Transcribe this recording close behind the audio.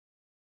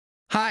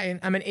Hi,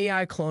 I'm an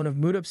AI clone of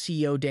MoodUp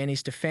CEO Danny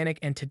Stefanik,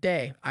 and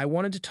today I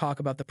wanted to talk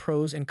about the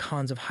pros and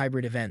cons of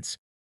hybrid events.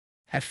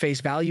 At face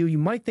value, you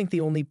might think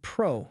the only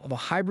pro of a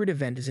hybrid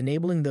event is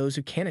enabling those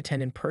who can't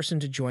attend in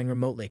person to join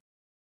remotely.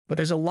 But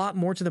there's a lot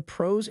more to the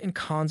pros and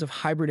cons of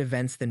hybrid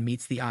events than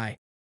meets the eye.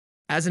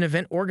 As an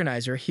event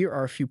organizer, here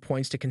are a few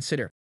points to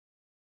consider.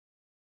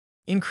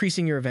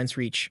 Increasing your event's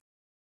reach.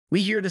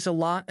 We hear this a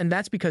lot, and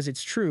that's because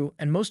it's true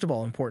and most of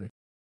all important.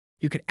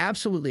 You could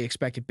absolutely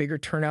expect a bigger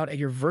turnout at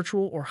your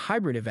virtual or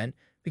hybrid event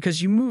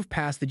because you move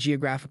past the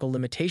geographical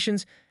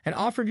limitations and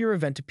offer your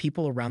event to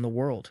people around the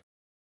world.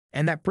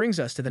 And that brings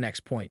us to the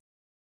next point.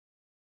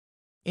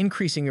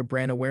 Increasing your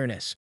brand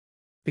awareness.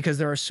 Because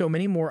there are so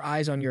many more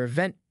eyes on your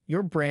event,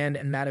 your brand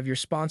and that of your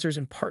sponsors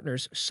and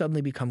partners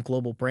suddenly become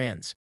global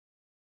brands.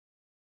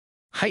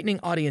 Heightening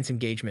audience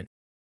engagement.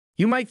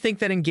 You might think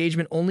that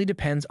engagement only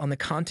depends on the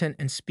content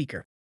and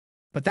speaker,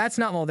 but that's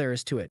not all there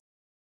is to it.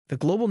 The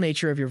global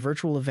nature of your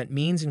virtual event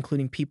means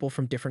including people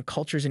from different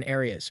cultures and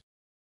areas.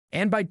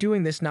 And by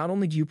doing this, not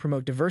only do you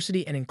promote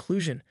diversity and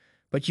inclusion,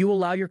 but you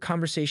allow your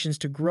conversations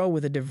to grow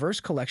with a diverse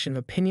collection of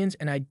opinions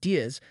and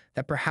ideas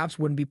that perhaps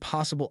wouldn't be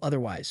possible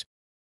otherwise.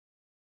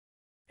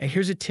 And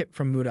here's a tip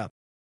from MoodUp.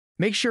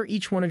 Make sure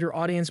each one of your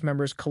audience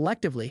members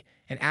collectively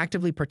and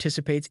actively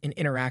participates and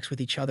interacts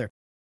with each other.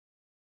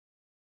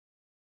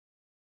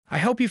 I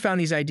hope you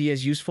found these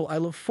ideas useful. I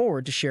look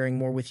forward to sharing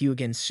more with you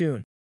again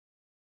soon.